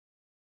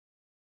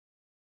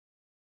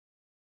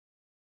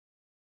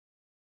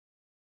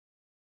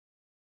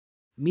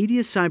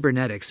Media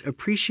Cybernetics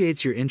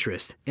appreciates your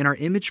interest in our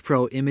Image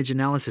Pro image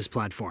analysis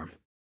platform.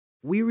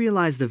 We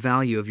realize the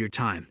value of your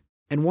time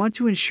and want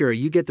to ensure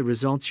you get the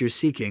results you're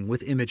seeking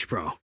with Image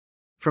Pro.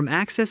 From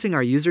accessing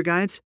our user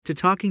guides to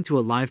talking to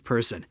a live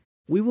person,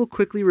 we will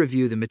quickly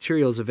review the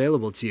materials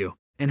available to you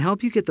and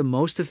help you get the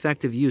most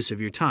effective use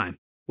of your time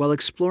while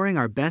exploring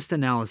our best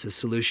analysis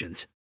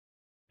solutions.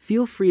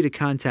 Feel free to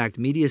contact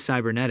Media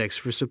Cybernetics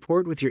for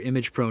support with your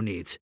Image Pro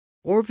needs,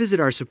 or visit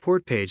our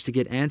support page to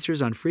get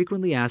answers on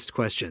frequently asked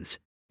questions.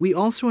 We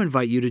also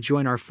invite you to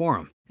join our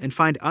forum and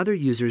find other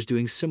users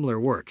doing similar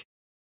work.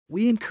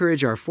 We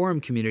encourage our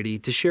forum community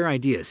to share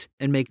ideas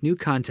and make new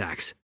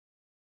contacts.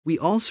 We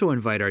also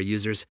invite our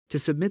users to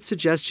submit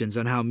suggestions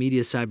on how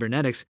Media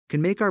Cybernetics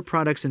can make our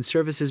products and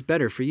services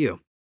better for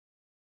you.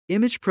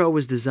 Image Pro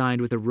was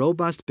designed with a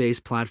robust base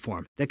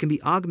platform that can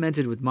be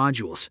augmented with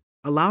modules,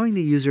 allowing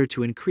the user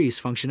to increase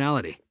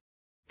functionality.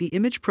 The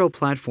Image Pro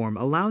platform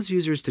allows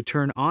users to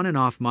turn on and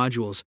off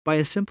modules by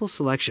a simple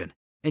selection,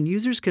 and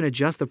users can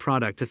adjust the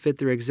product to fit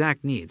their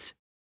exact needs.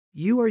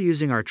 You are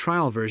using our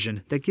trial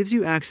version that gives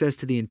you access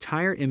to the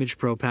entire Image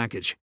Pro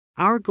package.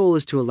 Our goal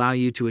is to allow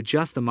you to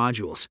adjust the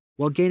modules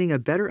while gaining a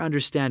better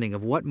understanding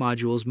of what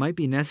modules might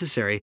be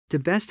necessary to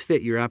best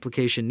fit your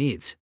application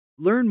needs.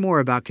 Learn more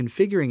about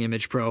configuring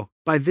Image Pro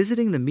by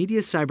visiting the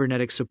Media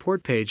Cybernetics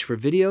support page for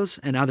videos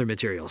and other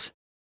materials.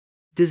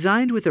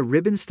 Designed with a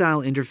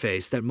ribbon-style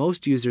interface that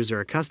most users are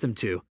accustomed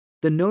to,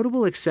 the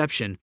notable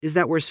exception is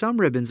that where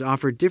some ribbons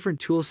offer different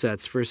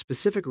toolsets for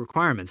specific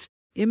requirements,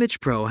 Image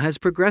Pro has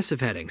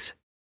progressive headings.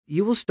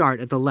 You will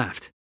start at the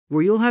left,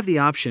 where you'll have the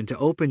option to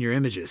open your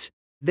images.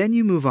 Then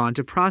you move on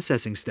to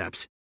processing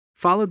steps,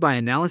 followed by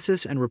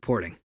analysis and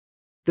reporting.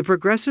 The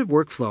progressive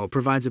workflow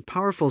provides a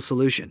powerful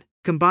solution,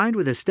 combined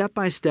with a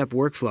step-by-step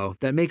workflow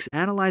that makes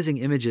analyzing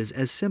images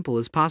as simple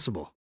as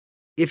possible.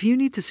 If you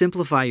need to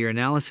simplify your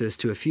analysis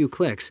to a few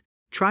clicks,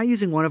 try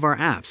using one of our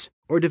apps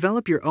or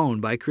develop your own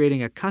by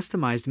creating a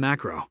customized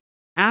macro.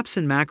 Apps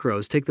and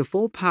macros take the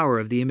full power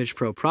of the Image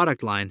Pro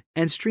product line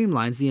and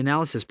streamlines the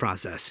analysis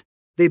process.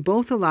 They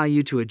both allow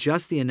you to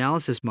adjust the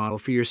analysis model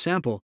for your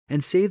sample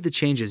and save the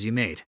changes you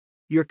made.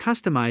 Your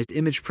customized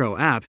Image Pro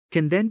app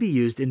can then be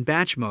used in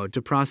batch mode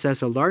to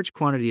process a large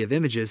quantity of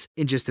images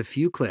in just a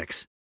few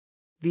clicks.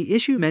 The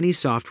issue many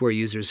software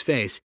users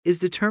face is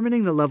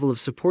determining the level of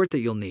support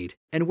that you'll need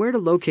and where to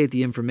locate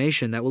the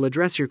information that will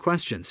address your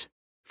questions.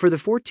 For the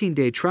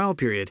 14-day trial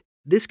period,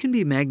 this can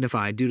be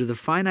magnified due to the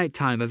finite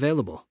time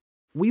available.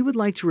 We would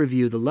like to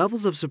review the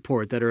levels of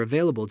support that are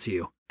available to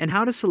you and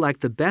how to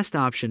select the best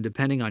option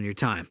depending on your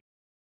time.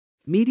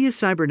 Media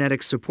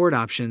Cybernetics support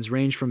options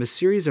range from a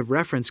series of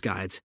reference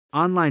guides,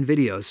 online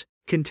videos,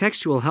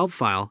 contextual help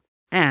file,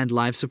 and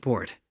live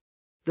support.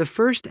 The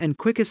first and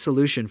quickest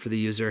solution for the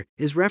user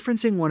is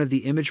referencing one of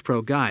the Image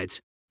Pro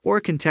guides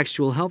or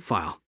contextual help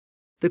file.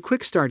 The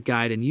Quick Start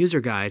Guide and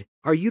User Guide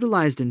are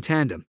utilized in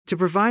tandem to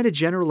provide a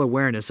general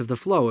awareness of the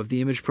flow of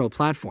the Image Pro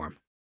platform.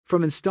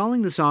 From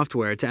installing the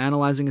software to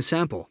analyzing a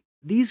sample,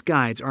 these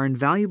guides are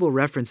invaluable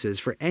references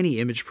for any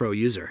Image Pro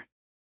user.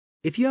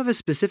 If you have a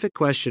specific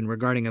question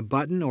regarding a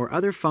button or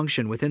other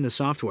function within the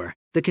software,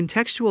 the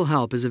contextual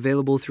help is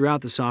available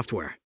throughout the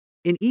software.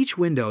 In each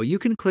window, you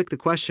can click the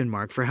question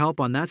mark for help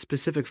on that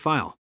specific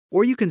file,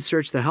 or you can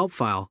search the help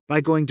file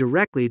by going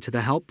directly to the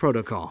help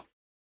protocol.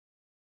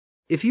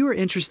 If you are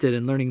interested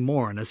in learning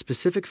more on a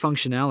specific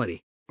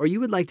functionality, or you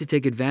would like to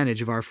take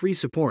advantage of our free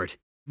support,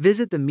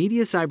 visit the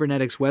Media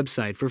Cybernetics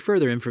website for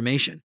further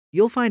information.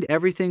 You'll find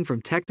everything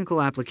from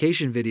technical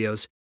application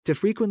videos to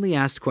frequently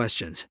asked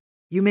questions.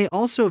 You may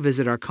also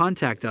visit our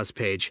Contact Us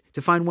page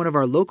to find one of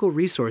our local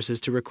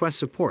resources to request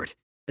support,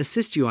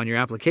 assist you on your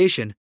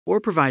application, or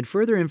provide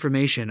further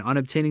information on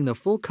obtaining the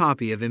full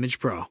copy of Image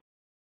Pro.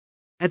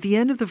 At the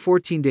end of the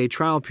 14-day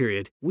trial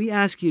period, we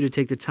ask you to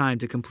take the time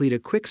to complete a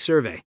quick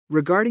survey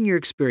regarding your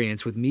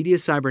experience with Media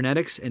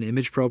Cybernetics and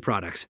Image Pro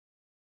products.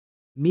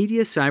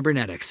 Media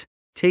Cybernetics,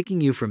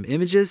 taking you from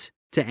images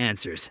to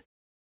answers.